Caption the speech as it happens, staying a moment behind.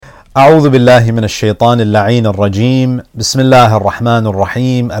أعوذ بالله من الشيطان اللعين الرجيم. بسم الله الرحمن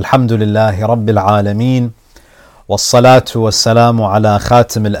الرحيم. الحمد لله رب العالمين، والصلاة والسلام على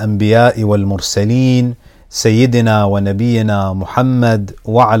خاتم الأنبياء والمرسلين سيدنا ونبينا محمد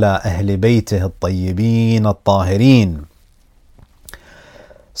وعلى أهل بيته الطيبين الطاهرين.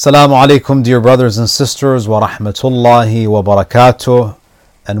 Assalamu alaikum, dear brothers and sisters, wa rahmatullahi wa barakatuh,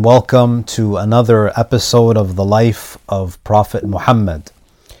 and welcome to another episode of the life of Prophet Muhammad.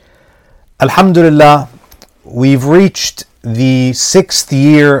 Alhamdulillah, we've reached the 6th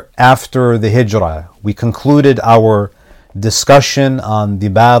year after the Hijrah. We concluded our discussion on the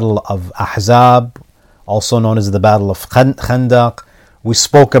Battle of Ahzab, also known as the Battle of Khandaq. We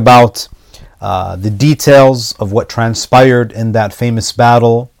spoke about the details of what transpired in that famous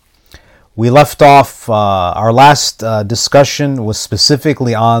battle. We left off, our last discussion was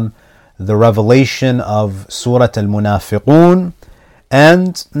specifically on the revelation of Surah Al-Munafiqun,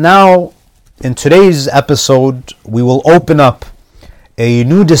 and now in today's episode, we will open up a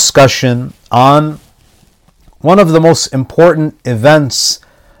new discussion on one of the most important events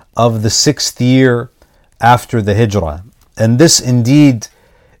of the 6th year after the Hijrah. And this indeed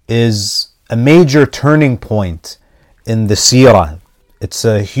is a major turning point in the seerah. It's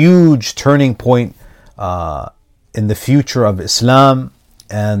a huge turning point in the future of Islam.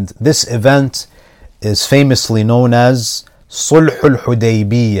 And this event is famously known as Sulhul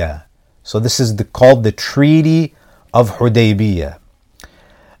Hudaybiyyah. So this is called the Treaty of Hudaybiyyah.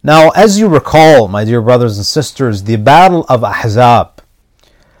 Now, as you recall, my dear brothers and sisters, the Battle of Ahzab,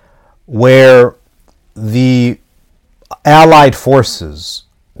 where the allied forces,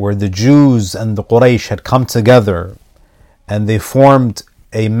 where the Jews and the Quraysh had come together and they formed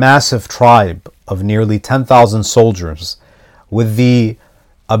a massive tribe of nearly 10,000 soldiers with the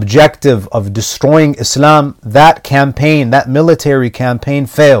objective of destroying Islam, that campaign, that military campaign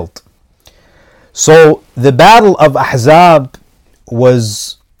failed. So the Battle of Ahzab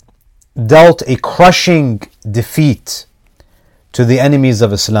was dealt a crushing defeat to the enemies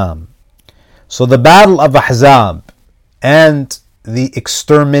of Islam. So the Battle of Ahzab and the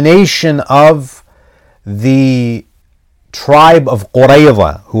extermination of the tribe of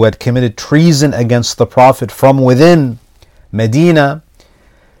Qurayza, who had committed treason against the Prophet from within Medina,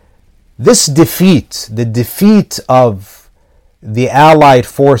 this defeat, the defeat of the allied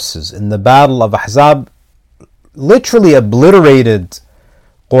forces in the Battle of Ahzab, literally obliterated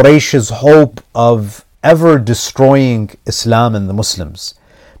Quraysh's hope of ever destroying Islam and the Muslims,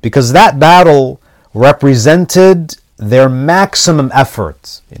 because that battle represented their maximum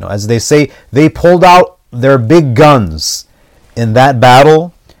effort. As they say, they pulled out their big guns in that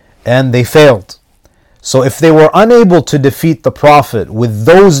battle and they failed. So if they were unable to defeat the Prophet with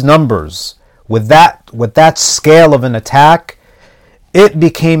those numbers, with that scale of an attack, it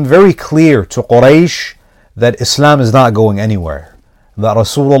became very clear to Quraysh that Islam is not going anywhere, that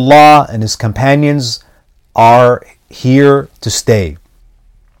Rasulullah and his companions are here to stay.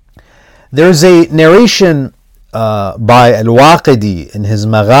 There's a narration by Al-Waqidi in his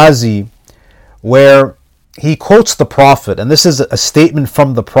Maghazi where he quotes the Prophet, and this is a statement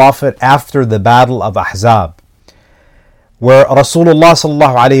from the Prophet after the Battle of Ahzab, where Rasulullah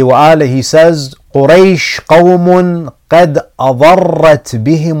sallallahu alayhi wa alihi, he says, قُرَيْشْ قَوْمٌ قَدْ أَضَرَّتْ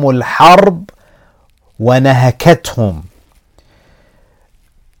بِهِمُ الْحَرْبِ وَنَهَكَتْهُمْ.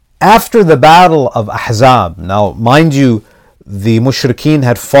 After the Battle of Ahzab, now mind you, the Mushrikeen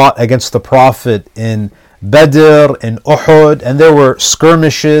had fought against the Prophet in Badr, in Uhud, and there were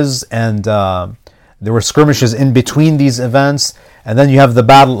skirmishes, and there were skirmishes in between these events, and then you have the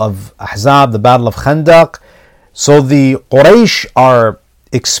Battle of Ahzab, the Battle of Khandaq. So the Quraysh are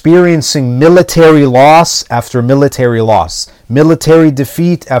experiencing military loss after military loss, military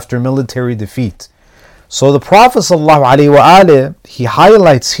defeat after military defeat. So the Prophet ﷺ, he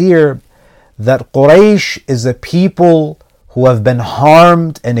highlights here that Quraysh is a people who have been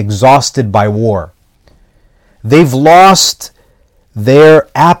harmed and exhausted by war. They've lost their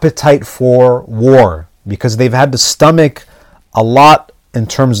appetite for war because they've had to stomach a lot in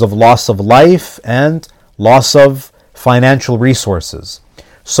terms of loss of life and loss of financial resources.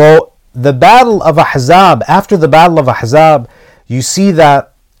 So the Battle of Ahzab, after the Battle of Ahzab, you see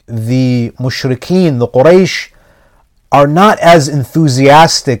that the Mushrikeen, the Quraysh, are not as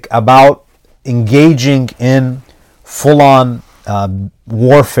enthusiastic about engaging in full-on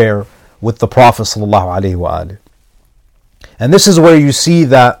warfare with the Prophet ﷺ. And this is where you see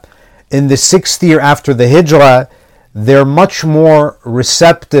that in the 6th year after the Hijrah, they're much more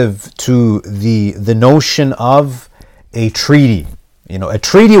receptive to the notion of a treaty. A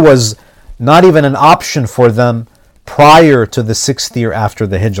treaty was not even an option for them prior to the 6th year after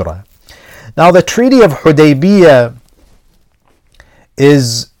the Hijrah. Now, the Treaty of Hudaybiyyah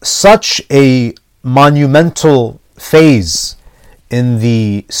is such a monumental phase in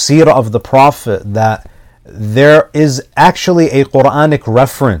the seerah of the Prophet that there is actually a Quranic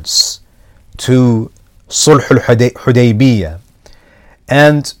reference to Sulh al-Hudaybiyyah.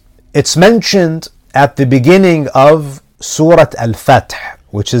 And it's mentioned at the beginning of Surah Al-Fath,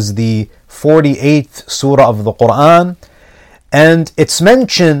 which is the 48th surah of the Quran. And it's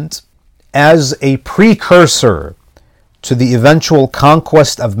mentioned as a precursor to the eventual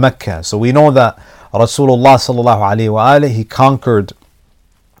conquest of Mecca. So we know that Rasulullah sallallahu alaihi wasallam, he conquered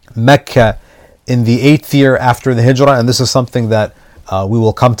Mecca in the 8th year after the Hijrah, and this is something that we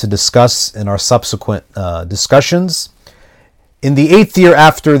will come to discuss in our subsequent discussions. In the 8th year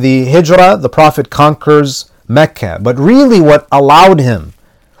after the Hijrah, the Prophet conquers Mecca. But really what allowed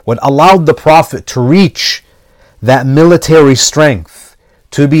the Prophet to reach that military strength,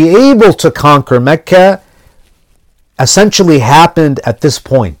 to be able to conquer Mecca, essentially happened at this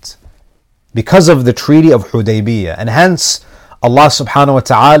point because of the Treaty of Hudaybiyyah. And hence, Allah subhanahu wa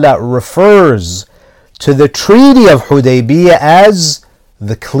ta'ala refers to the Treaty of Hudaybiyyah as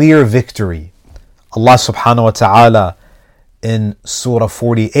the clear victory. Allah subhanahu wa ta'ala in Surah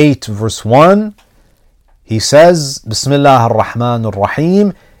 48 verse 1, He says, Bismillah ar-Rahman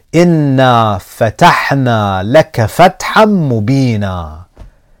ar-Rahim, Inna fatahna laka fatham mubina.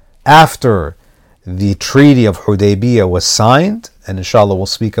 After the Treaty of Hudaybiyyah was signed, and inshallah we'll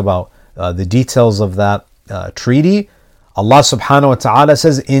speak about the details of that treaty, Allah subhanahu wa ta'ala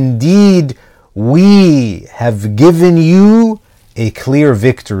says, indeed, we have given you a clear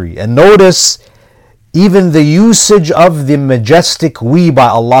victory. And notice, even the usage of the majestic we by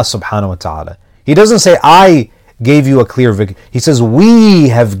Allah subhanahu wa ta'ala. He doesn't say, I gave you a clear victory. He says, we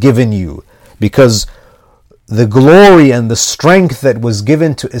have given you. Because the glory and the strength that was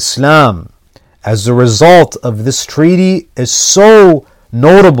given to Islam as a result of this treaty is so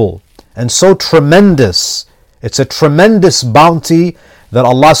notable and so tremendous. It's a tremendous bounty that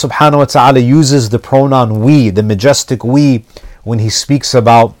Allah subhanahu wa ta'ala uses the pronoun we, the majestic we, when He speaks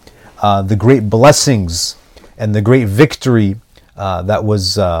about the great blessings and the great victory that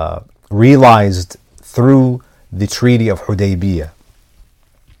was realized through the Treaty of Hudaybiyyah.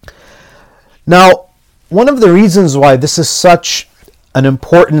 Now, one of the reasons why this is such an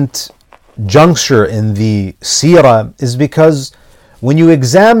important juncture in the seerah is because when you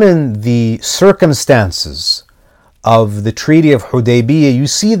examine the circumstances of the Treaty of Hudaybiyyah, you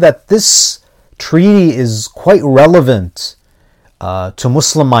see that this treaty is quite relevant to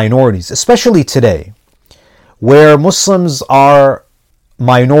Muslim minorities, especially today, where Muslims are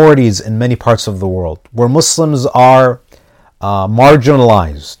minorities in many parts of the world, where Muslims are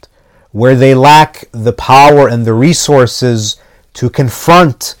marginalized, where they lack the power and the resources to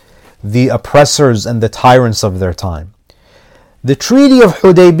confront the oppressors and the tyrants of their time. The Treaty of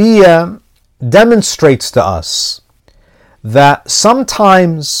Hudaybiyyah demonstrates to us that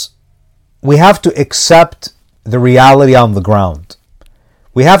sometimes we have to accept the reality on the ground.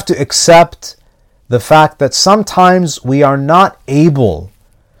 We have to accept the fact that sometimes we are not able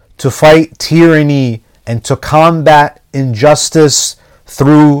to fight tyranny and to combat injustice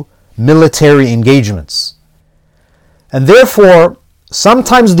through military engagements. And therefore,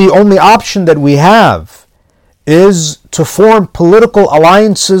 sometimes the only option that we have is to form political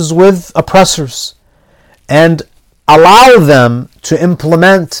alliances with oppressors and allow them to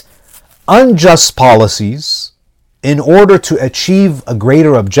implement unjust policies in order to achieve a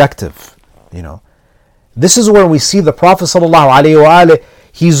greater objective. This is where we see the Prophet ﷺ,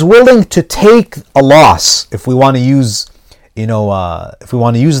 he's willing to take a loss, if we want to use,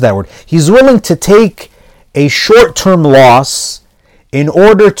 that word. He's willing to take a short-term loss in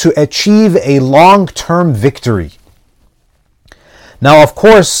order to achieve a long-term victory. Now, of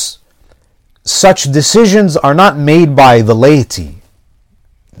course, such decisions are not made by the laity.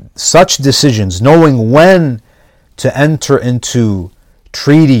 Such decisions, knowing when to enter into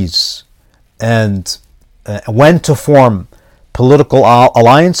treaties and when to form political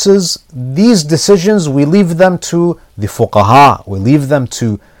alliances, these decisions we leave them to the fuqaha, we leave them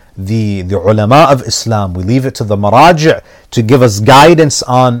to the ulama of Islam, we leave it to the maraji' to give us guidance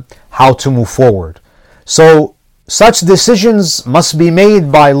on how to move forward. So such decisions must be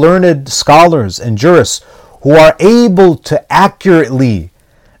made by learned scholars and jurists who are able to accurately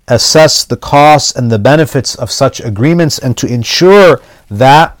assess the costs and the benefits of such agreements and to ensure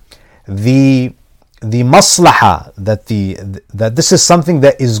that the maslaha, that this is something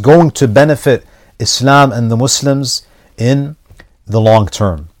that is going to benefit Islam and the Muslims in the long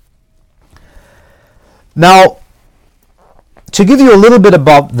term. Now, To give you a little bit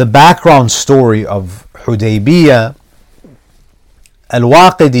about the background story of Hudaybiyyah,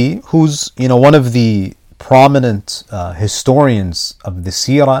 Al-Waqidi, who's one of the prominent historians of the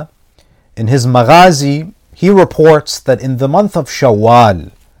Seerah, in his Maghazi, he reports that in the month of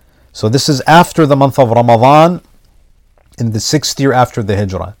Shawwal, so this is after the month of Ramadan, in the 6th year after the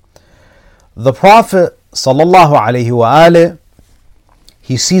Hijrah, the Prophet sallallahu alaihi wasallam,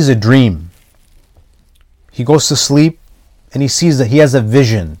 he sees a dream. He goes to sleep and he sees that he has a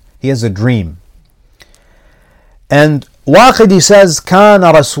vision, he has a dream. And Waqidi says, كان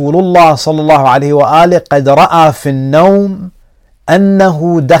رسول الله صلى الله عليه وآله قد رأى في النوم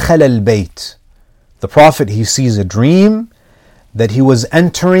أنه دخل البيت. The Prophet, he sees a dream that he was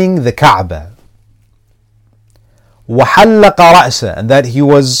entering the Kaaba. وحلق رأسه, and that he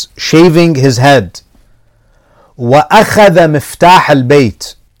was shaving his head. وأخذ مفتاح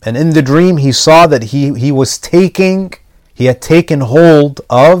البيت, and in the dream he saw that he had taken hold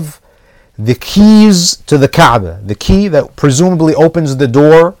of the keys to the Kaaba, the key that presumably opens the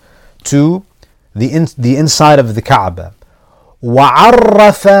door to the inside of the Kaaba.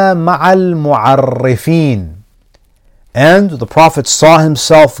 وَعَرَّفَ مَعَ الْمُعَرِّفِينَ, and the Prophet saw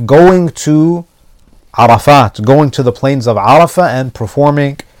himself going to Arafat, going to the plains of Arafah and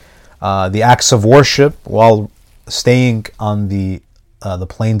performing the acts of worship while staying on the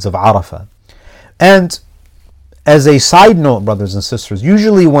plains of Arafah. And as a side note, brothers and sisters,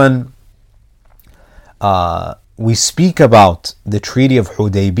 usually when we speak about the Treaty of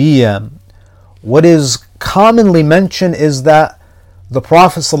Hudaybiyyah, what is commonly mentioned is that the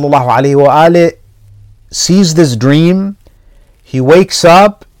Prophet ﷺ sees this dream, he wakes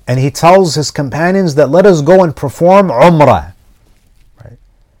up, and he tells his companions that let us go and perform Umrah. Right?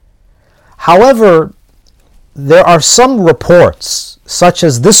 However, there are some reports, such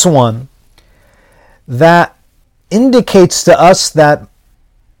as this one, that indicates to us that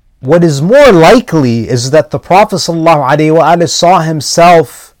what is more likely is that the Prophet ﷺ saw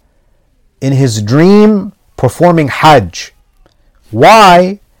himself in his dream performing Hajj.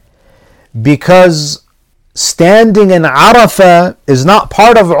 Why? Because standing in Arafah is not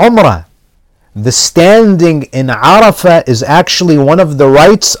part of Umrah. The standing in Arafah is actually one of the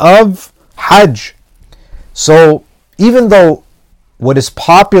rites of Hajj. So even though what is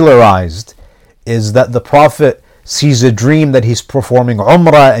popularized is that the Prophet sees a dream that he's performing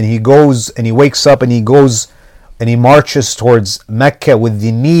Umrah, and he goes and he wakes up and he goes and he marches towards Mecca with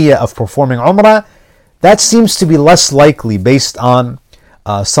the niyyah of performing Umrah, that seems to be less likely based on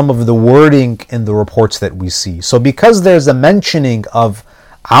some of the wording in the reports that we see. So because there's a mentioning of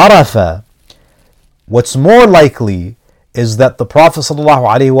Arafah, what's more likely is that the Prophet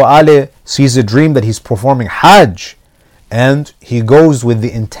ﷺ sees a dream that he's performing Hajj, and he goes with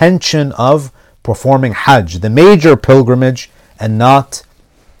the intention of performing Hajj, the major pilgrimage, and not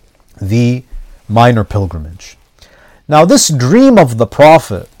the minor pilgrimage. Now, this dream of the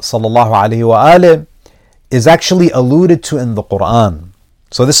Prophet ﷺ is actually alluded to in the Quran.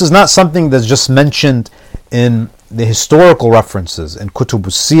 So this is not something that's just mentioned in the historical references in Kutub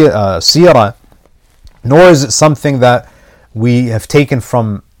Sirah, nor is it something that we have taken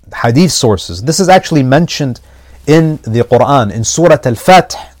from hadith sources. This is actually mentioned in the Quran, in Surah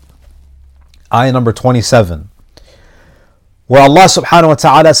Al-Fath, ayah number 27, where Allah subhanahu wa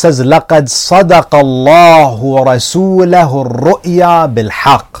ta'ala says, لَقَدْ صَدَقَ اللَّهُ رَسُولَهُ الرُّؤْيَا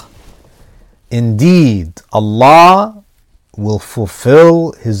بِالْحَقِّ. Indeed, Allah will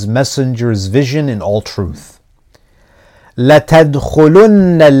fulfill His Messenger's vision in all truth.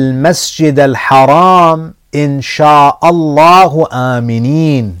 لَتَدْخُلُنَّ الْمَسْجِدَ الْحَرَامِ إِنْ شَاءَ اللَّهُ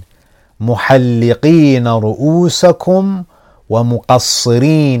آمِنِينَ مُحَلِّقِينَ رُؤُوسَكُمْ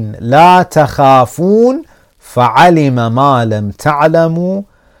وَمُقَصِّرِينَ لَا تَخَافُونَ فَعَلِمَ مَا لَمْ تَعْلَمُوا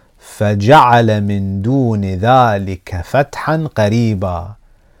فَجَعَلَ مِن دُونِ ذَلِكَ فَتْحًا قَرِيبًا.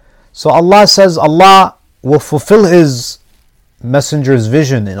 So Allah says Allah will fulfill His Messenger's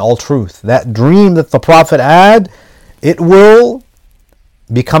vision in all truth. That dream that the Prophet had, it will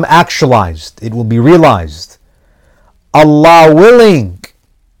become actualized. It will be realized. Allah willing,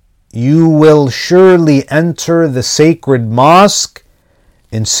 you will surely enter the sacred mosque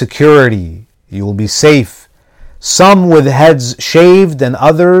in security. You will be safe. Some with heads shaved and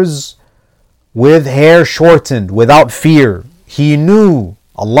others with hair shortened, without fear. He knew,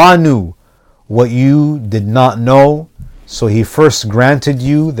 Allah knew, what you did not know, so He first granted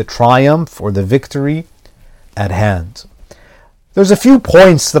you the triumph or the victory at hand. There's a few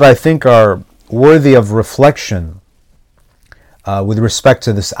points that I think are worthy of reflection with respect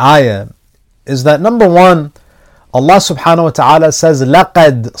to this ayah. Is that number one, Allah subhanahu wa ta'ala says,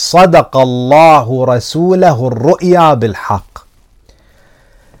 لَقَدْ صَدَقَ اللَّهُ رَسُولَهُ الرُّؤْيَا بِالْحَقِّ.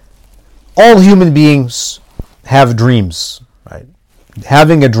 All human beings have dreams, right?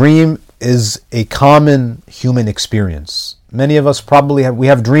 Having a dream is a common human experience. Many of us probably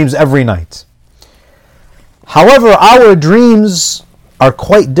have dreams every night. However, our dreams are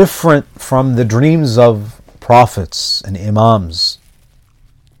quite different from the dreams of prophets and imams.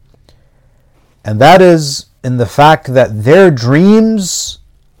 And that is in the fact that their dreams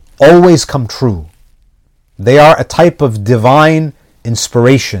always come true. They are a type of divine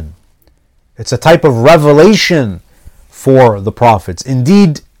inspiration. It's a type of revelation for the prophets.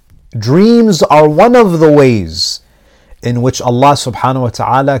 Indeed, dreams are one of the ways in which Allah subhanahu wa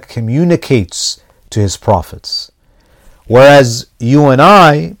ta'ala communicates to His prophets. Whereas you and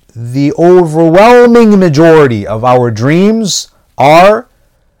I, the overwhelming majority of our dreams are,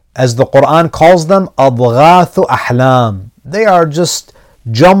 as the Quran calls them, أَضْغَاثُ أَحْلَامٍ. They are just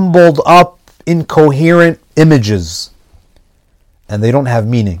jumbled up, incoherent images. And they don't have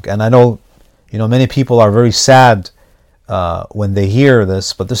meaning. And I know, many people are very sad when they hear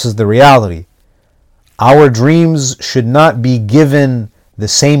this, but this is the reality. Our dreams should not be given the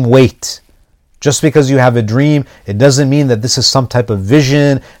same weight. Just because you have a dream, it doesn't mean that this is some type of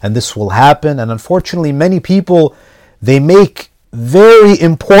vision and this will happen. And unfortunately, many people, they make very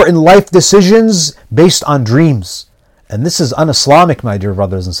important life decisions based on dreams. And this is un-Islamic, my dear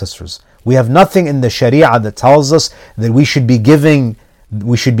brothers and sisters. We have nothing in the Sharia that tells us that we should be giving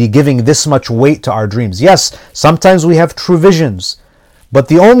this much weight to our dreams. Yes, sometimes we have true visions, but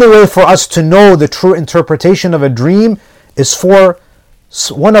the only way for us to know the true interpretation of a dream is for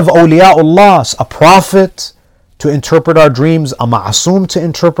one of awliyaullah, a prophet, to interpret our dreams, a ma'asum to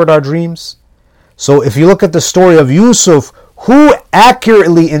interpret our dreams. So if you look at the story of Yusuf, who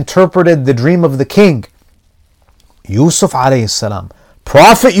accurately interpreted the dream of the king? Yusuf alayhi salam,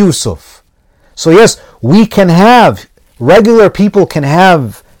 Prophet Yusuf. So yes, regular people can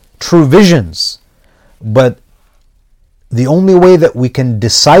have true visions, but the only way that we can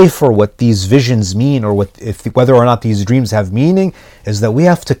decipher what these visions mean or whether or not these dreams have meaning is that we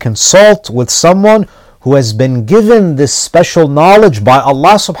have to consult with someone who has been given this special knowledge by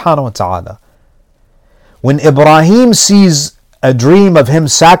Allah subhanahu wa ta'ala. When Ibrahim sees a dream of him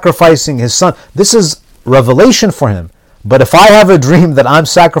sacrificing his son, this is revelation for him. But if I have a dream that I'm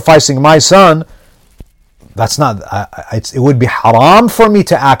sacrificing my son, it would be haram for me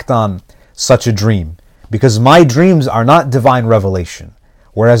to act on such a dream, because my dreams are not divine revelation,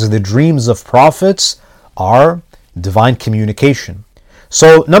 whereas the dreams of prophets are divine communication.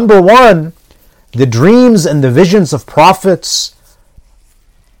 So number one, the dreams and the visions of prophets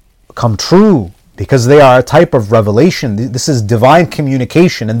come true because they are a type of revelation. This is divine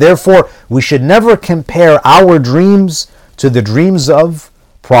communication, and therefore we should never compare our dreams to the dreams of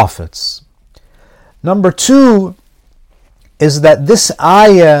prophets. Number two is that this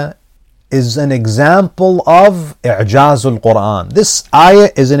ayah is an example of i'jazul Quran. This ayah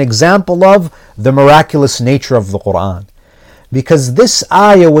is an example of the miraculous nature of the Quran, because this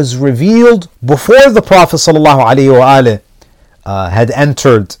ayah was revealed before the Prophet ﷺ had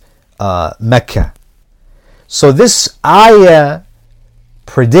entered Mecca. So this ayah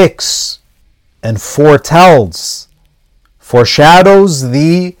predicts and foreshadows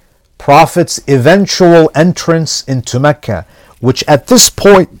the Prophet's eventual entrance into Mecca, which at this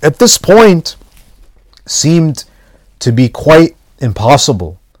point seemed to be quite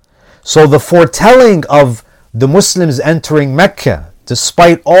impossible. So the foretelling of the Muslims entering Mecca,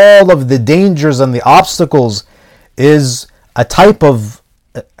 despite all of the dangers and the obstacles, is a type of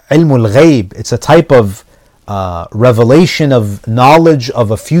ilmul ghayb. It's a type of revelation of knowledge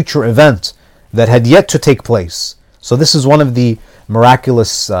of a future event that had yet to take place. So this is one of the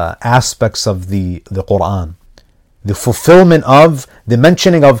miraculous aspects of the Quran. The fulfillment of, the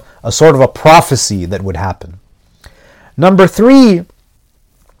mentioning of a sort of a prophecy that would happen. Number three,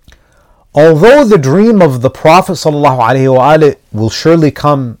 although the dream of the Prophet ﷺ will surely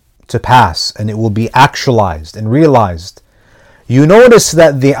come to pass and it will be actualized and realized, you notice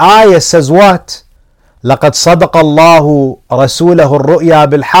that the ayah says what? لَقَدْ صَدَقَ اللَّهُ رَسُولَهُ الرُّؤْيَا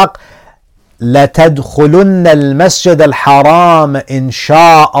بِالْحَقِّ لَتَدْخُلُنَّ الْمَسْجِدَ الْحَرَامَ إِنْ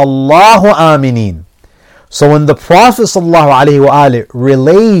شَاءَ اللَّهُ آمِنِينَ. So when the Prophet ﷺ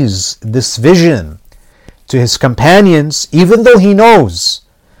relays this vision to his companions, even though he knows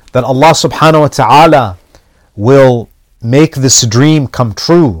that Allah subhanahu wa ta'ala will make this dream come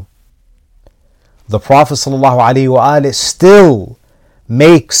true, the Prophet ﷺ still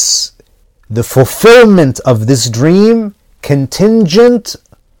makes the fulfillment of this dream contingent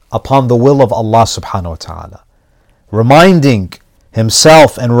upon the will of Allah subhanahu wa ta'ala. reminding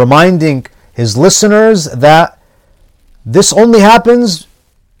himself and reminding his listeners that this only happens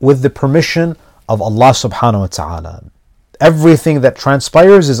with the permission of Allah subhanahu wa ta'ala. Everything that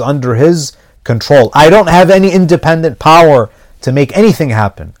transpires is under His control. I don't have any independent power to make anything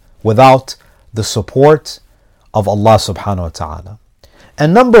happen without the support of Allah subhanahu wa ta'ala.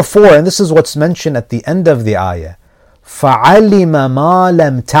 And number 4, and this is what's mentioned at the end of the ayah, فَعَلِمَ مَا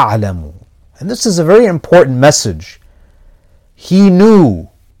لَمْ تَعْلَمُوا. And this is a very important message. He knew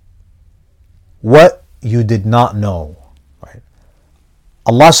what you did not know. Right?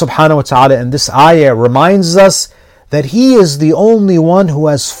 Allah subhanahu wa ta'ala in this ayah reminds us that He is the only one who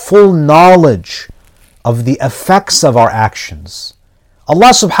has full knowledge of the effects of our actions. Allah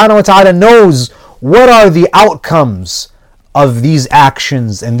subhanahu wa ta'ala knows what are the outcomes of these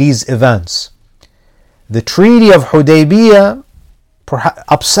actions and these events. The Treaty of Hudaybiyyah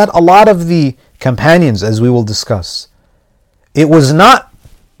upset a lot of the companions, as we will discuss. It was not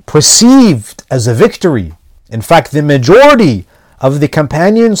perceived as a victory. In fact, the majority of the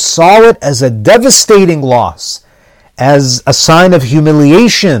companions saw it as a devastating loss, as a sign of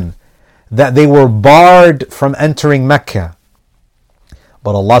humiliation that they were barred from entering Mecca.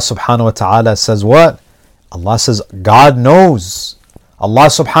 But Allah subhanahu wa ta'ala says what? Allah says, God knows. Allah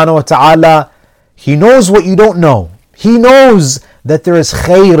subhanahu wa ta'ala, He knows what you don't know. He knows that there is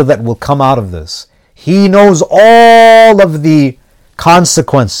khair that will come out of this. He knows all of the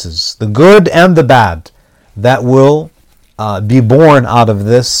consequences, the good and the bad, that will be born out of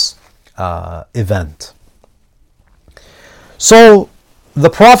this event. So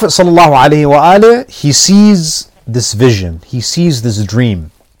the Prophet ﷺ, he sees this vision, he sees this dream.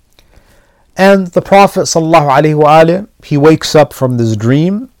 And the Prophet ﷺ, he wakes up from this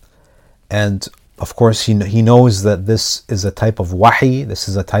dream, and of course he knows that this is a type of wahi, this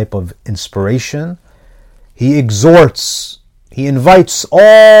is a type of inspiration. He exhorts, he invites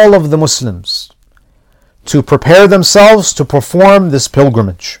all of the Muslims to prepare themselves to perform this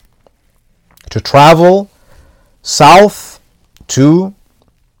pilgrimage, to travel southwest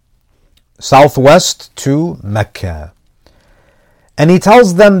to Mecca. And he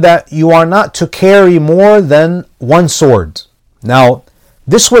tells them that you are not to carry more than one sword. Now,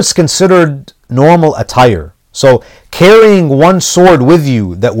 this was considered normal attire. So carrying one sword with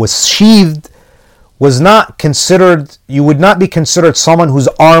you that was sheathed was not considered, you would not be considered someone who's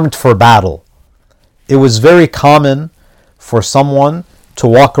armed for battle. It was very common for someone to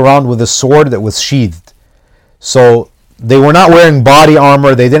walk around with a sword that was sheathed. So they were not wearing body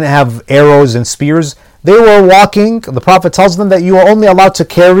armor, they didn't have arrows and spears. They were walking, the Prophet tells them that you are only allowed to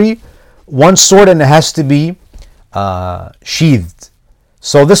carry one sword and it has to be sheathed.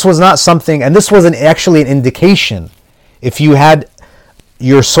 So this was not something, and this was actually an indication. If you had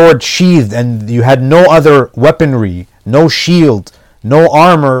your sword sheathed and you had no other weaponry, no shield, no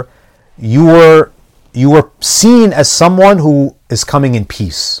armor, you were seen as someone who is coming in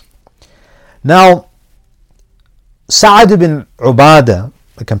peace. Now, Sa'ad ibn Ubadah,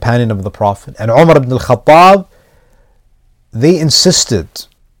 the companion of the Prophet, and Umar ibn al-Khattab, they insisted,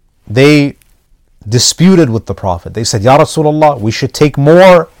 they disputed with the Prophet. They said, Ya Rasulullah, we should take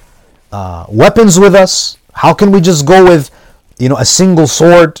more weapons with us. How can we just go with a single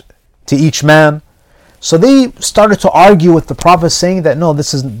sword to each man? So they started to argue with the Prophet, saying that no,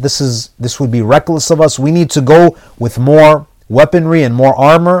 this would be reckless of us. We need to go with more weaponry and more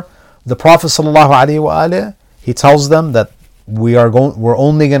armor. The Prophet ﷺ, he tells them that we're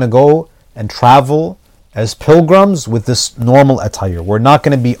only going to go and travel as pilgrims with this normal attire. We're not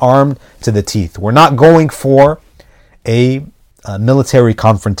going to be armed to the teeth. We're not going for a military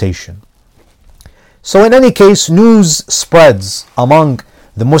confrontation. So in any case, news spreads among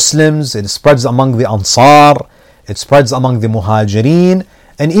the Muslims, it spreads among the Ansar, it spreads among the Muhajirin,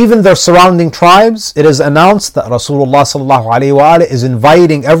 and even their surrounding tribes. It is announced that Rasulullah ﷺ is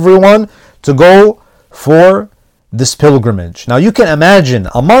inviting everyone to go for this pilgrimage. Now you can imagine,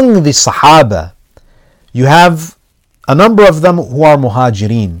 among the Sahaba, you have a number of them who are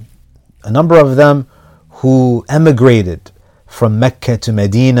Muhajirin, a number of them who emigrated from Mecca to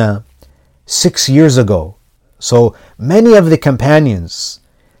Medina 6 years ago. So many of the companions,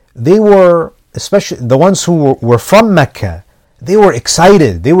 they were, especially the ones who were from Mecca, they were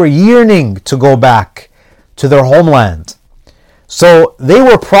excited, they were yearning to go back to their homeland. So they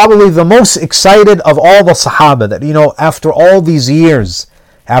were probably the most excited of all the Sahaba, that after all these years,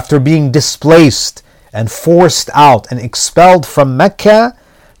 after being displaced and forced out and expelled from Mecca,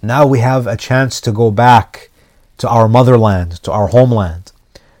 now we have a chance to go back to our motherland, to our homeland.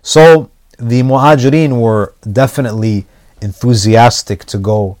 So the Muhajirin were definitely enthusiastic to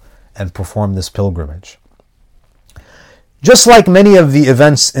go and perform this pilgrimage. Just like many of the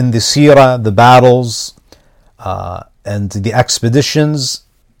events in the seerah, the battles, and the expeditions,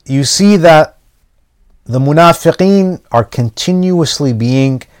 you see that the munafiqeen are continuously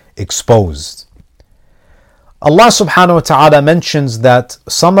being exposed. Allah subhanahu wa ta'ala mentions that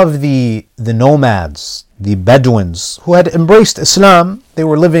some of the nomads, the Bedouins, who had embraced Islam, they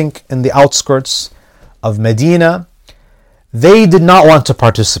were living in the outskirts of Medina, they did not want to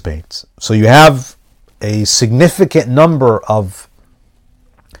participate. So you have a significant number of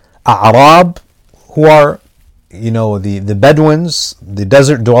A'rab, who are, the Bedouins, the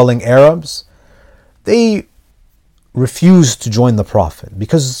desert-dwelling Arabs. They refused to join the Prophet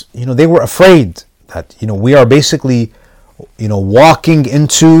because, they were afraid that, we are basically, walking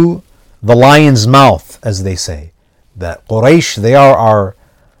into the lion's mouth, as they say. That Quraysh, they are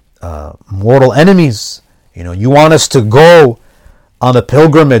our mortal enemies. You want us to go on a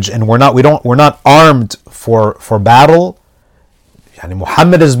pilgrimage and we're not armed for battle.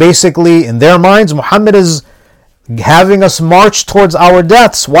 Muhammad is basically, in their minds, Muhammad is having us march towards our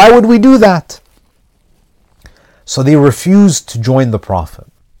deaths. Why would we do that? So they refused to join the Prophet.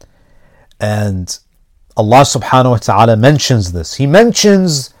 And Allah subhanahu wa ta'ala mentions this. He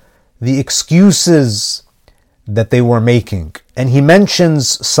mentions the excuses that they were making. And He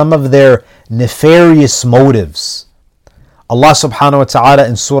mentions some of their nefarious motives. Allah subhanahu wa ta'ala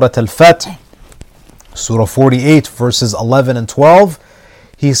in Surah Al-Fath, Surah 48, verses 11 and 12,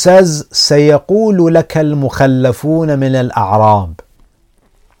 He says, سَيَقُولُ لَكَ الْمُخَلَّفُونَ مِنَ الْأَعْرَابِ.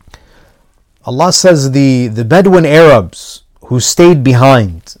 Allah says the Bedouin Arabs who stayed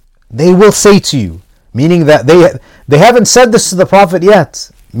behind, they will say to you, meaning that they haven't said this to the Prophet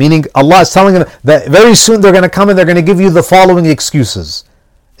yet, meaning Allah is telling them that very soon they're going to come and they're going to give you the following excuses,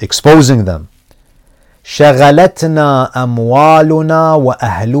 exposing them. شَغَلَتْنَا أَمْوَالُنَا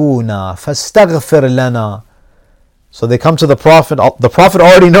وَأَهْلُونَا فَاسْتَغْفِرْ لَنَا. So they come to the Prophet. The Prophet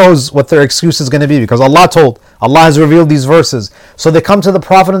already knows what their excuse is going to be because Allah has revealed these verses. So they come to the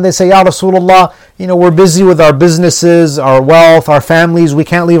Prophet and they say, Ya Rasulullah, we're busy with our businesses, our wealth, our families. We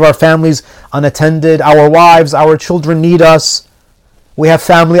can't leave our families unattended. Our wives, our children need us. We have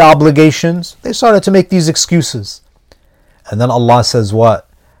family obligations. They started to make these excuses. And then Allah says what?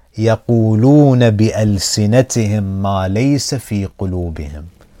 يَقُولُونَ بِأَلْسِنَتِهِمْ مَا لَيْسَ فِي قُلُوبِهِمْ.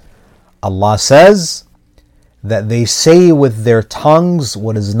 Allah says that they say with their tongues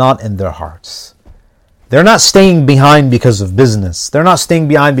what is not in their hearts. They're not staying behind because of business. They're not staying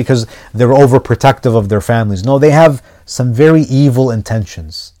behind because they're overprotective of their families. No, they have some very evil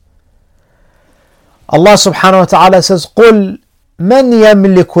intentions. Allah subhanahu wa ta'ala says, قُلْ مَنْ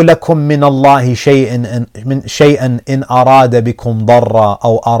يَمْلِكُ لَكُمْ مِنَ اللَّهِ شَيْئًا إِنْ أَرَادَ بِكُمْ ضَرًّا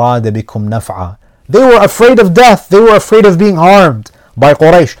أَوْ أَرَادَ بِكُمْ نَفْعًا. They were afraid of death. They were afraid of being harmed by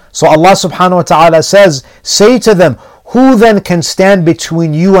Quraysh. So Allah subhanahu wa ta'ala says, say to them, who then can stand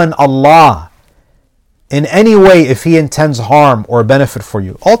between you and Allah in any way if He intends harm or benefit for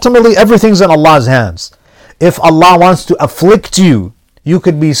you? Ultimately, everything's in Allah's hands. If Allah wants to afflict you, you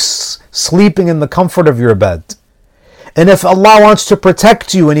could be sleeping in the comfort of your bed. And if Allah wants to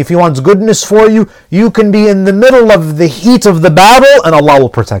protect you and if He wants goodness for you, you can be in the middle of the heat of the battle and Allah will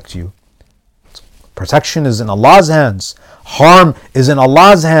protect you. Protection is in Allah's hands. Harm is in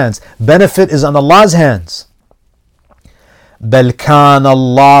Allah's hands. Benefit is in Allah's hands. بَلْ كَانَ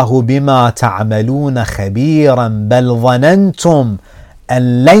اللَّهُ بِمَا تَعْمَلُونَ خَبِيرًا بَلْ ظَنَنْتُمْ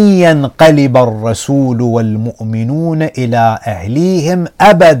أَنْ لَنْ يَنْقَلِبَ الرَّسُولُ وَالْمُؤْمِنُونَ إِلَىٰ أَهْلِيهِمْ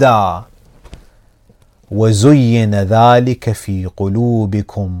أَبَدًا وَزُيِّنَ ذَلِكَ فِي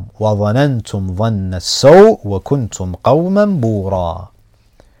قُلُوبِكُمْ وَظَنَنْتُمْ ظَنَّ السَّوْءِ وَكُنْتُمْ قَوْمًا بُورًا.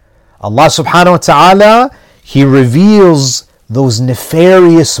 Allah subhanahu wa ta'ala, He reveals those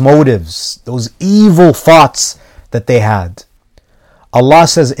nefarious motives, those evil thoughts that they had. Allah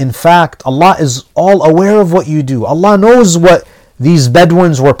says, in fact, Allah is all aware of what you do. Allah knows what these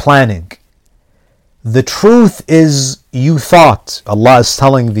Bedouins were planning. The truth is, you thought, Allah is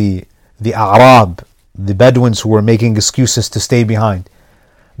telling the A'rab, the Bedouins who were making excuses to stay behind.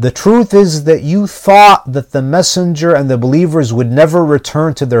 The truth is that you thought that the messenger and the believers would never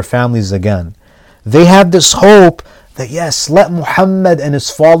return to their families again. They had this hope that yes, let Muhammad and his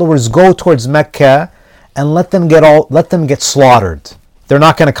followers go towards Mecca and let them get slaughtered. They're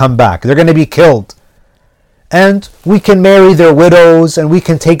not going to come back. They're going to be killed. And we can marry their widows and we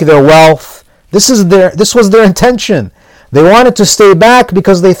can take their wealth. This was their intention. They wanted to stay back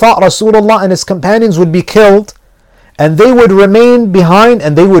because they thought Rasulullah and his companions would be killed and they would remain behind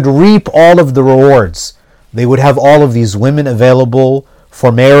and they would reap all of the rewards. They would have all of these women available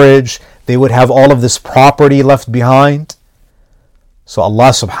for marriage. They would have all of this property left behind. So Allah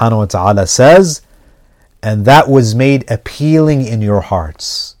subhanahu wa ta'ala says, and that was made appealing in your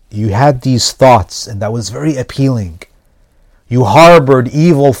hearts. You had these thoughts, and that was very appealing. You harbored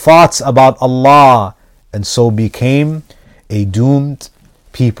evil thoughts about Allah, and so became a doomed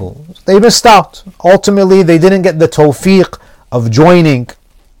people. They missed out. Ultimately, they didn't get the tawfiq of joining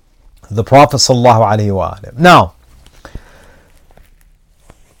the Prophet ﷺ. Now,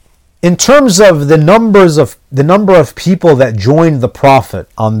 in terms of the number of people that joined the Prophet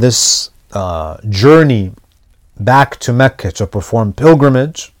on this journey back to Mecca to perform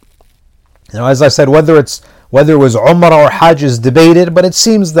pilgrimage, as I said, whether it was Umrah or Hajj is debated, but it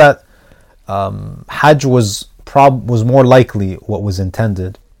seems that Hajj was more likely what was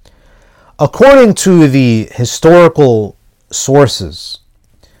intended. According to the historical sources,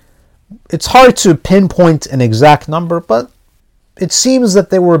 it's hard to pinpoint an exact number, but it seems that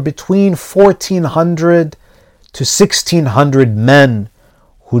there were between 1,400 to 1,600 men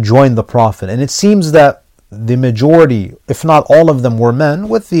who joined the Prophet. And it seems that the majority, if not all of them, were men,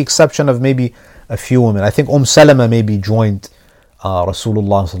 with the exception of maybe a few women. I think Salama maybe joined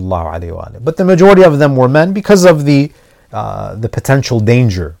Rasulullah sallallahu alaihi wasallam. But the majority of them were men because of the potential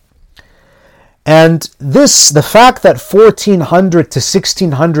danger. And the fact that 1,400 to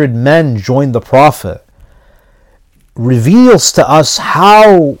 1,600 men joined the Prophet reveals to us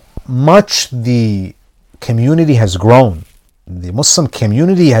how much the community has grown. The Muslim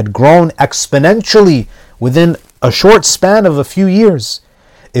community had grown exponentially within a short span of a few years.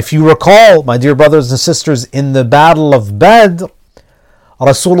 If you recall, my dear brothers and sisters, in the Battle of Badr,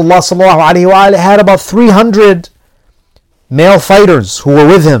 Rasulullah sallallahu alaihi wasallam had about 300 male fighters who were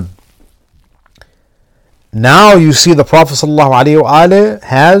with him. Now you see the Prophet sallallahu alaihi wasallam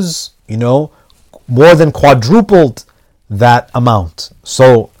has, more than quadrupled that amount.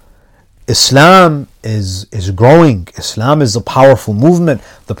 So Islam is growing. Islam is a powerful movement.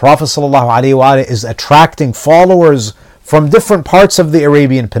 The Prophet ﷺ is attracting followers from different parts of the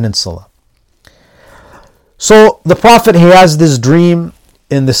Arabian Peninsula. So the Prophet, he has this dream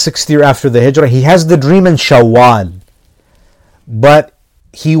in the 6th year after the Hijrah. He has the dream in Shawwal. But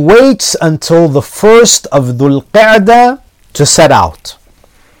he waits until the 1st of Dhul Qa'dah to set out.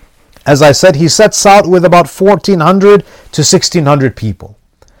 As I said, he sets out with about 1,400 to 1,600 people.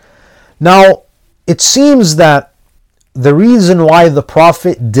 Now, it seems that the reason why the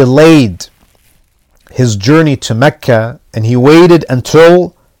Prophet delayed his journey to Mecca and he waited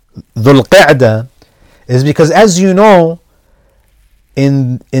until Dhul Qa'dah is because, as you know,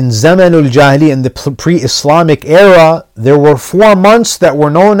 in Zamanul Jahili, in the pre-Islamic era, there were 4 months that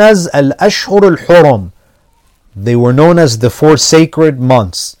were known as Al-Ashhur al-Hurum. They were known as the 4 sacred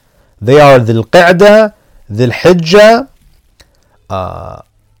months. They are Dhul Qa'dah, Dhul Hijjah,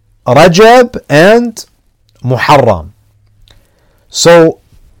 Rajab, and Muharram. So,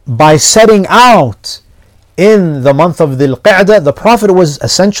 by setting out in the month of Dhul Qa'dah, the Prophet was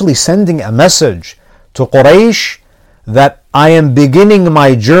essentially sending a message to Quraysh that I am beginning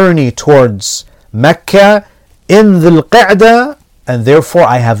my journey towards Mecca in Dhul Qa'dah, and therefore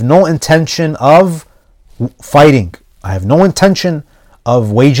I have no intention of fighting. I have no intention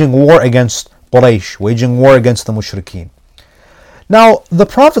of waging war against Quraysh, waging war against the Mushrikeen. Now, the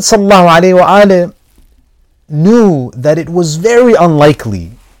Prophet ﷺ knew that it was very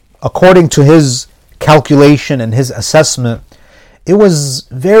unlikely, according to his calculation and his assessment, it was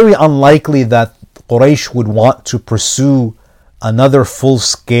very unlikely that Quraysh would want to pursue another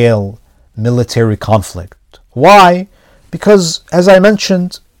full-scale military conflict. Why? Because, as I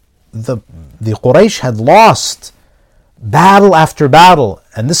mentioned, the Quraysh had lost battle after battle,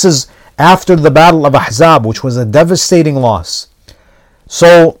 and this is after the Battle of Ahzab, which was a devastating loss.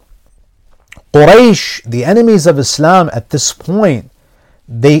 So, Quraysh, the enemies of Islam at this point,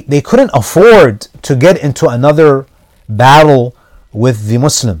 they couldn't afford to get into another battle with the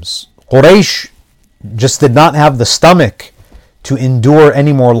Muslims. Quraysh just did not have the stomach to endure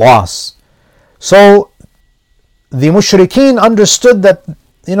any more loss. So the Mushrikeen understood that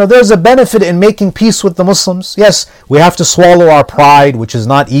there's a benefit in making peace with the Muslims. Yes, we have to swallow our pride, which is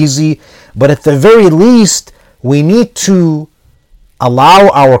not easy, but at the very least, we need to allow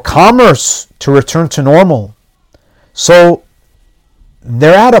our commerce to return to normal. So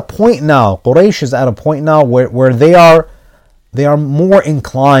they're at a point now, Quraysh is at a point now where they are more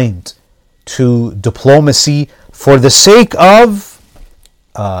inclined to diplomacy for the sake of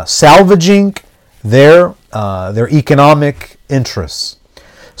salvaging their economic interests.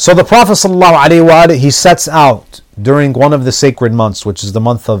 So the Prophet ﷺ, he sets out during one of the sacred months, which is the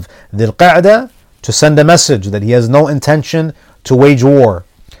month of Dhul Qa'dah, to send a message that he has no intention to wage war.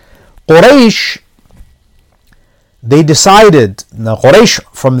 Quraysh, they decided, now Quraysh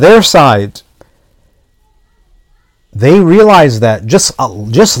from their side, they realized that just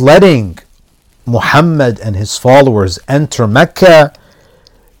letting Muhammad and his followers enter Mecca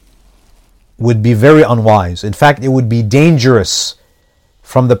would be very unwise. In fact, it would be dangerous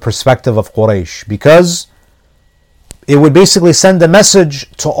from the perspective of Quraysh, because it would basically send a message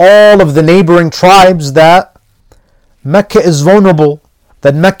to all of the neighboring tribes that Mecca is vulnerable,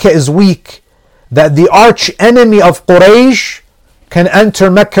 that Mecca is weak, that the arch enemy of Quraysh can enter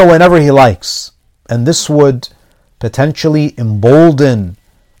Mecca whenever he likes. And this would potentially embolden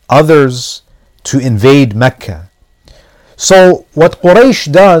others to invade Mecca. So what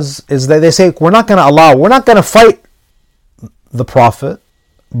Quraysh does is that they say, we're not going to fight the Prophet,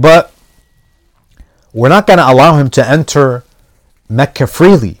 but we're not going to allow him to enter Mecca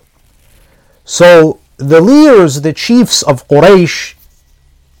freely. So the leaders, the chiefs of Quraysh,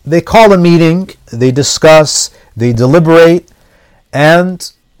 they call a meeting, they discuss, they deliberate,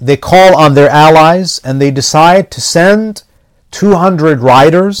 and they call on their allies, and they decide to send 200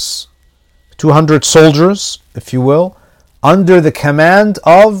 riders, 200 soldiers, if you will, under the command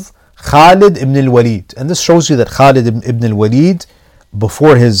of Khalid ibn al-Walid. And this shows you that Khalid ibn al-Walid,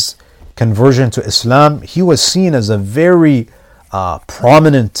 before his conversion to Islam, he was seen as a very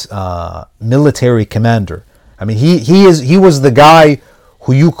prominent military commander. I mean, he was the guy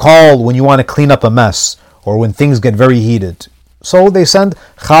who you call when you want to clean up a mess or when things get very heated. So they send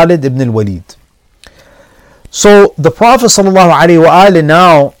Khalid ibn al-Walid. So the Prophet ﷺ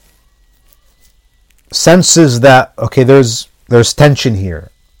now senses that, okay, there's tension here.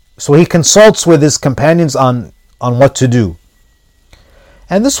 So he consults with his companions on what to do.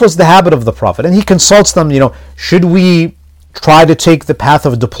 And this was the habit of the Prophet. And he consults them, should we try to take the path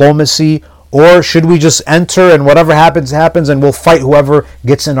of diplomacy, or should we just enter and whatever happens, happens, and we'll fight whoever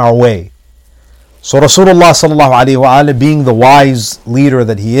gets in our way? So Rasulullah ﷺ, being the wise leader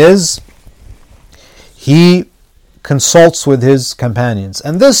that he is, he consults with his companions.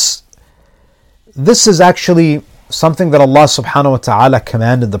 And this is actually something that Allah subhanahu wa ta'ala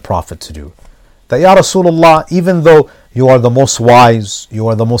commanded the Prophet to do. That, Ya Rasulullah, even though you are the most wise, you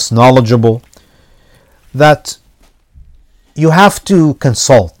are the most knowledgeable, that you have to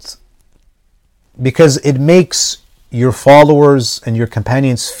consult, because it makes your followers and your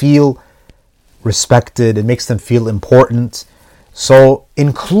companions feel respected, it makes them feel important. So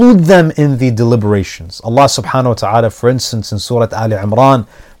include them in the deliberations. Allah subhanahu wa ta'ala, for instance, in Surah Ali Imran,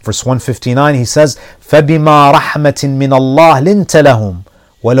 verse 159, he says, فَبِمَا رَحْمَةٍ مِّنَ اللَّهِ لِنْتَ لَهُمْ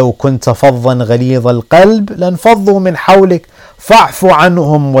وَلَوْ كُنْتَ فَظًّا غَلِيظَ الْقَلْبِ لَانْفَضُّوا مِنْ حَوْلِكَ فَاعْفُ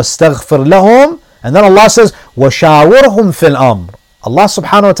عَنْهُمْ وَاسْتَغْفِرْ لَهُمْ. And then Allah says, وَشَاوِرْهُمْ فِي الْأَمْرِ. Allah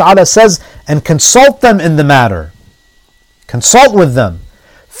subhanahu wa ta'ala says, and consult them in the matter. Consult with them.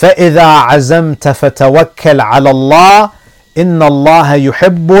 فَإِذَا عَزَمْتَ فَتَوَكَّلْ عَلَى اللَّهِ إِنَّ اللَّهَ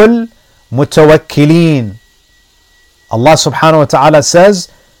يُحِبُّ الْمُتَوَكِّلِينَ. Allah subhanahu wa ta'ala says,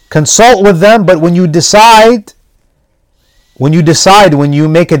 consult with them, but when you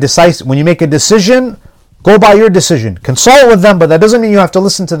make a decision, go by your decision. Consult with them, but that doesn't mean you have to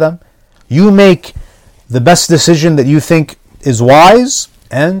listen to them. You make the best decision that you think is wise,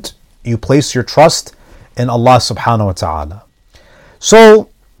 and you place your trust in Allah subhanahu wa ta'ala. So,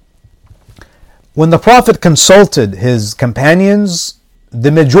 when the Prophet consulted his companions,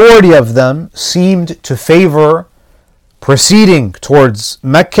 the majority of them seemed to favor proceeding towards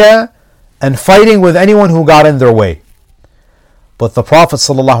Mecca and fighting with anyone who got in their way. But the Prophet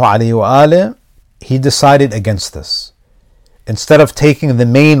ﷺ, he decided against this. Instead of taking the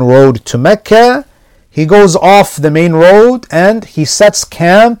main road to Mecca, he goes off the main road and he sets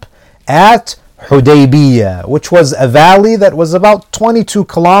camp at Hudaybiyyah, which was a valley that was about 22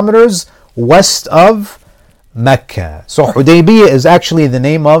 kilometers west of Mecca. So Hudaybiyyah is actually the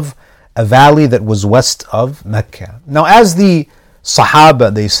name of a valley that was west of Mecca. Now, as the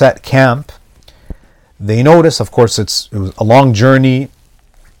Sahaba, they set camp, they notice, of course, it was a long journey,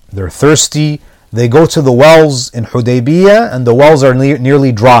 they're thirsty, they go to the wells in Hudaybiyyah, and the wells are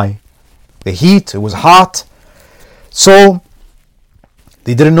nearly dry. The heat, it was hot, so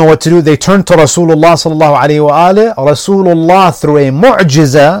they didn't know what to do. They turned to Rasulullah sallallahu alayhi wa alihi. Rasulullah, through a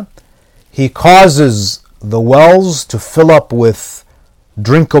mu'jiza, he causes the wells to fill up with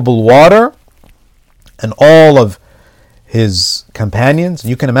drinkable water, and all of his companions,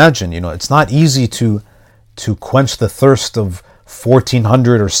 you can imagine, it's not easy to quench the thirst of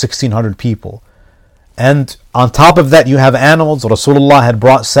 1,400 or 1,600 people. And on top of that, you have animals. Rasulullah had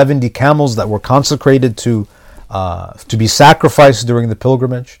brought 70 camels that were consecrated to be sacrificed during the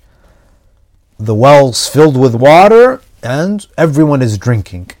pilgrimage. The wells filled with water, and everyone is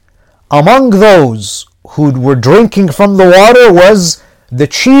drinking. Among those who were drinking from the water was the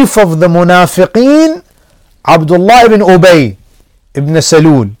chief of the munafiqeen, Abdullah ibn Ubay ibn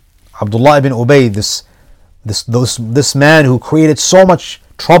Salul, Abdullah ibn Ubay, this man who created so much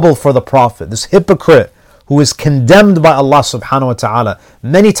trouble for the Prophet, this hypocrite who is condemned by Allah subhanahu wa ta'ala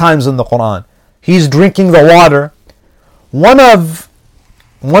many times in the Quran. He's drinking the water. One of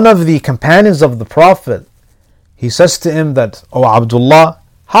the companions of the Prophet, he says to him that, "Oh Abdullah,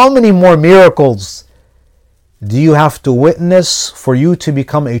 how many more miracles do you have to witness for you to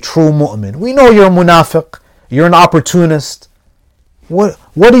become a true mu'min? We know you're a munafiq, you're an opportunist. What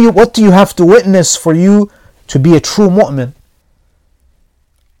do you have to witness for you to be a true mu'min?"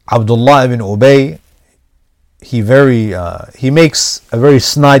 Abdullah ibn Ubay, he makes a very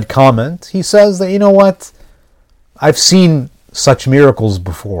snide comment. He says that, you know what, I've seen such miracles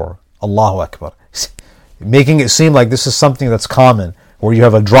before. Allahu Akbar. Making it seem like this is something that's common, where you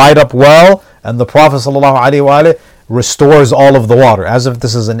have a dried up well and the Prophet ﷺ restores all of the water, as if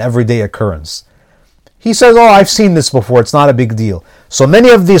this is an everyday occurrence. He says, "Oh, I've seen this before, it's not a big deal." So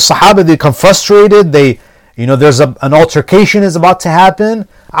many of these Sahaba, they become frustrated, there's an altercation is about to happen.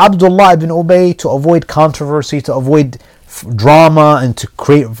 Abdullah ibn Ubay, to avoid controversy, to avoid drama, and to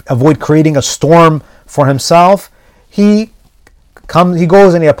avoid creating a storm for himself, he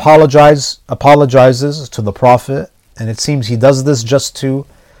goes and he apologizes to the Prophet, and it seems he does this just to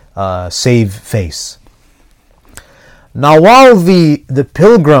save face. Now, while the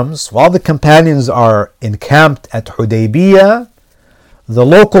pilgrims, while the companions are encamped at Hudaybiyyah, the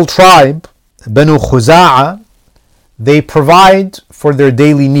local tribe, Banu Khuza'a, they provide for their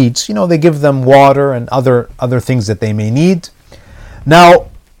daily needs. They give them water and other things that they may need. Now,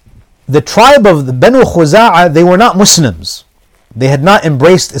 the tribe of the Banu Khuza'a, they were not Muslims. They had not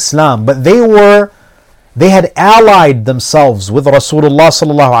embraced Islam, but they had allied themselves with Rasulullah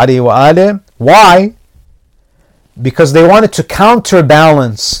sallallahu alaihi wasallam. Why? Because they wanted to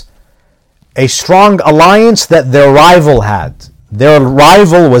counterbalance a strong alliance that their rival had. Their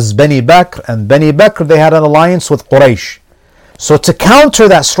rival was Bani Bakr, and Bani Bakr, they had an alliance with Quraysh. So to counter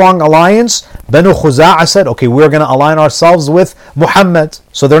that strong alliance, Banu Khuza'a said, okay, we're going to align ourselves with Muhammad.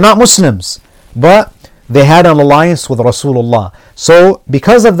 So they're not Muslims, but they had an alliance with Rasulullah. So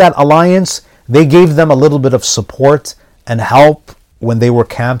because of that alliance, they gave them a little bit of support and help when they were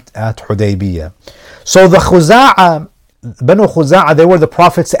camped at Hudaybiyyah. So the Khuza'a, Banu Khuza'a, they were the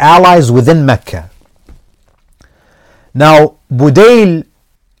Prophet's allies within Mecca. Now, Budayl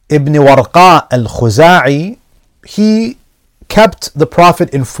ibn Warqa al-Khuza'i, he kept the Prophet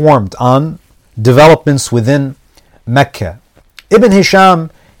informed on developments within Mecca. Ibn Hisham,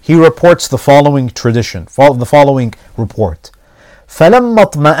 he reports the following report. فَلَمَّا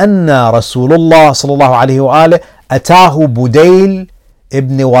اطْمَأَنَّ رَسُولُ اللَّهِ صلى الله عليه وآله أتاه بديل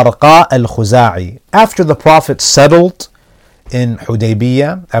ibn Warqa al-Khuza'i. After the Prophet settled in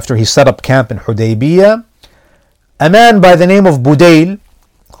Hudaybiyyah, after he set up camp in Hudaybiyyah, a man by the name of Budayl,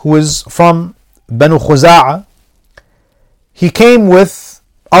 who is from Banu Khuza'a, he came with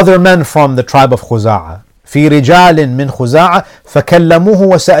other men from the tribe of Khuza'a. في رجال من خزاعة فكلموه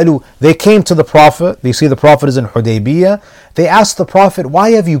وسألوه. They came to the Prophet. They see the Prophet is in Hudaybiyyah. They asked the Prophet,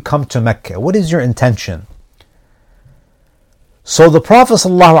 "Why have you come to Mecca? What is your intention?" So the Prophet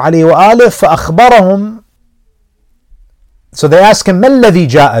فأخبرهم. So they asked him, "ما الذي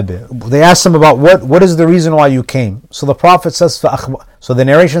جاء به?" They asked him about what is the reason why you came. So the Prophet says, so the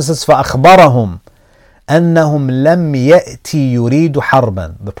narration says, فأخبرهم أنهم لم يأتي يريد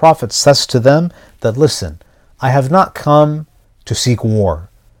حربا. The Prophet says to them that, listen, I have not come to seek war.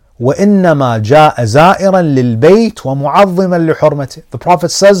 وإنما جاء زائرا للبيت ومعظما لحرمته. The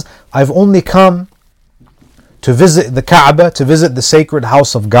Prophet says, I've only come to visit the Kaaba, to visit the sacred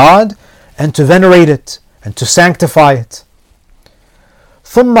house of God, and to venerate it, and to sanctify it.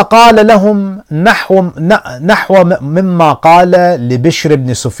 ثم قال لهم نحو مما قال لبشر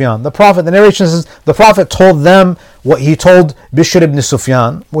ibn Sufyan. The Prophet, the narration says, the Prophet told them what he told Bishr ibn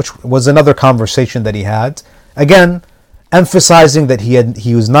Sufyan, which was another conversation that he had. Again, emphasizing that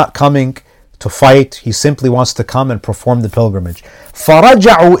he was not coming to fight, he simply wants to come and perform the pilgrimage.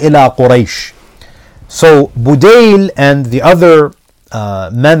 فَرَجَعُوا إِلَىٰ قُرَيْشٍ. So Budayl and the other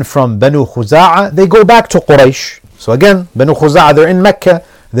men from Banu Khuza'a, they go back to Quraysh. So again, Banu Khuza'a, they're in Mecca.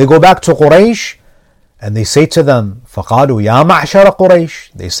 They go back to Quraysh and they say to them, فَقَالُوا يَا مَعْشَرَ قُرَيْشٍ.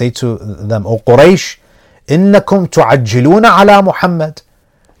 They say to them, O Quraysh, إِنَّكُمْ تُعَجِّلُونَ عَلَى مُحَمَّدٍ.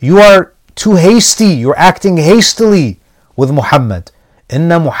 You are too hasty, you're acting hastily with Muhammad. إِنَّ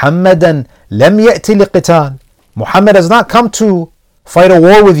مُحَمَّدًا لَمْ يَأْتِ لِقِتَالٍ. Muhammad has not come to fight a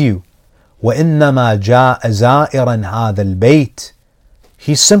war with you. وَإِنَّمَا جَاءَ زَائِرًا هَذَا الْبَيْتِ.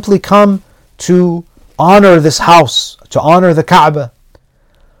 He's simply come to honor this house, to honor the Kaaba.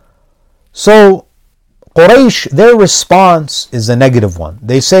 So Quraysh, their response is a negative one.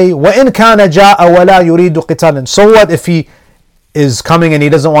 They say, وَإِنْ كَانَ جَاءَ وَلَا يُرِيدُ قِتَالًا. So what if he is coming and he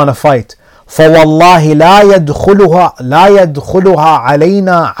doesn't want to fight? فَوَاللَّهِ لَا يَدْخُلُهَا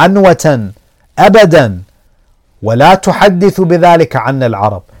عَلَيْنَا عَنْوَةً أَبَدًا وَلَا تُحَدِّثُ بِذَلِكَ عَنَّ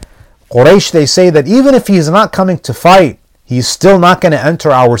الْعَرَبِ. Quraysh, they say that even if he is not coming to fight, he's still not going to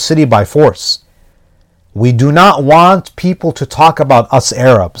enter our city by force. We do not want people to talk about us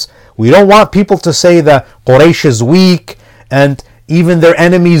Arabs. We don't want people to say that Quraysh is weak and even their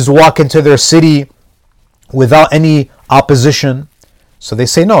enemies walk into their city without any opposition. So they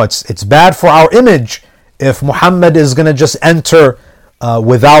say, no, it's bad for our image if Muhammad is going to just enter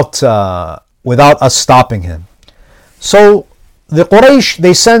without us stopping him. So the Quraysh,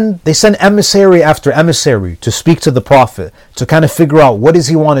 they send emissary after emissary to speak to the Prophet, to kind of figure out what does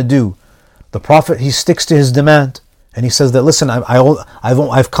he want to do. The Prophet, he sticks to his demand, and he says that, listen,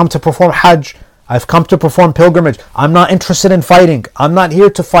 I've come to perform Hajj, I've come to perform pilgrimage, I'm not interested in fighting, I'm not here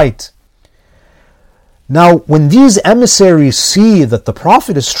to fight. Now, when these emissaries see that the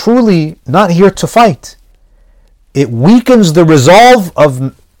Prophet is truly not here to fight, it weakens the resolve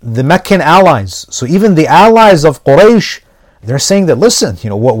of the Meccan allies. So even the allies of Quraysh, they're saying that, listen,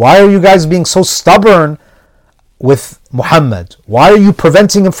 why are you guys being so stubborn with Muhammad? Why are you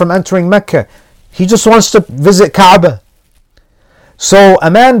preventing him from entering Mecca? He just wants to visit Kaaba. So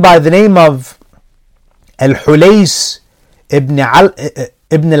a man by the name of Al-Hulays ibn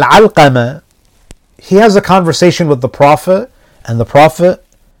al-Alqama, he has a conversation with the Prophet, and the Prophet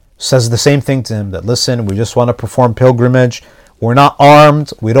says the same thing to him, that listen, we just want to perform pilgrimage, we're not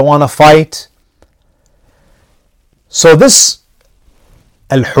armed, we don't want to fight. So this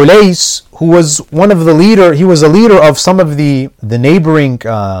Al-Hulays, who was one of the leader, he was a leader of some of the neighboring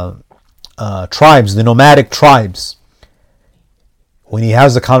tribes, the nomadic tribes. When he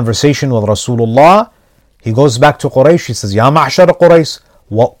has a conversation with Rasulullah, he goes back to Quraysh, he says, Ya ma'shar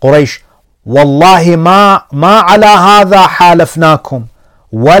Quraysh, Wallahi ma ala hadha halafnakum,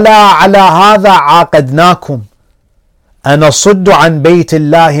 wala ala hadha aqadnakum, anasuddu an bayt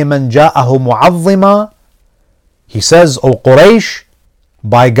Allahi man ja'ahu mu'azzima. He says, O Quraysh,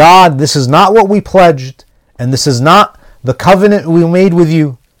 by God, this is not what we pledged, and this is not the covenant we made with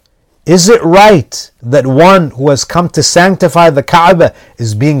you. Is it right that one who has come to sanctify the Kaaba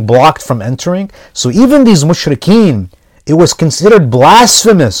is being blocked from entering? So even these mushrikeen, it was considered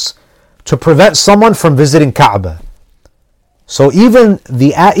blasphemous to prevent someone from visiting Kaaba. So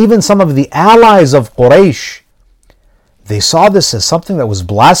even some of the allies of Quraysh, they saw this as something that was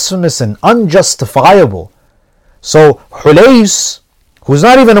blasphemous and unjustifiable. So Hulays, who's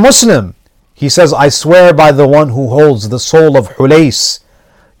not even a Muslim, he says, I swear by the one who holds the soul of Hulays,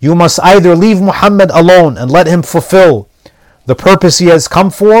 you must either leave Muhammad alone and let him fulfill the purpose he has come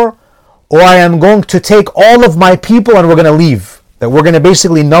for, or I am going to take all of my people and we're going to leave. That we're going to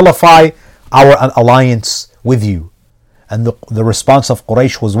basically nullify our alliance with you. And the response of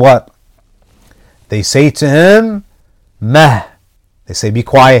Quraysh was what? They say to him, Mah. They say, be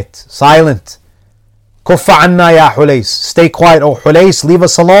quiet, silent. Kuffa anna ya Hulays. Stay quiet, O Hulays, leave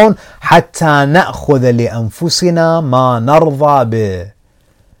us alone. Hatta na'khudha li anfusina ma narda bih.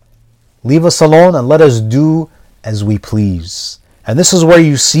 Leave us alone and let us do as we please. And this is where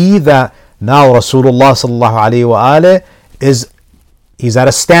you see that now Rasulullah sallallahu alayhi wa alayhi he's at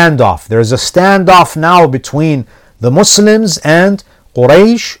a standoff. There is a standoff now between the Muslims and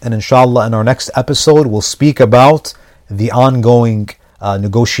Quraysh. And inshallah in our next episode we'll speak about the ongoing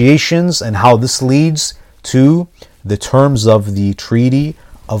negotiations and how this leads to the terms of the Treaty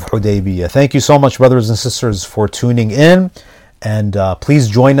of Hudaybiyyah. Thank you so much, brothers and sisters, for tuning in. And please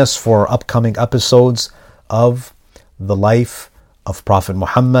join us for upcoming episodes of the life of Prophet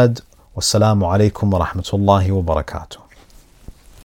Muhammad. Wassalamu alaikum wa rahmatullahi wa barakatuh.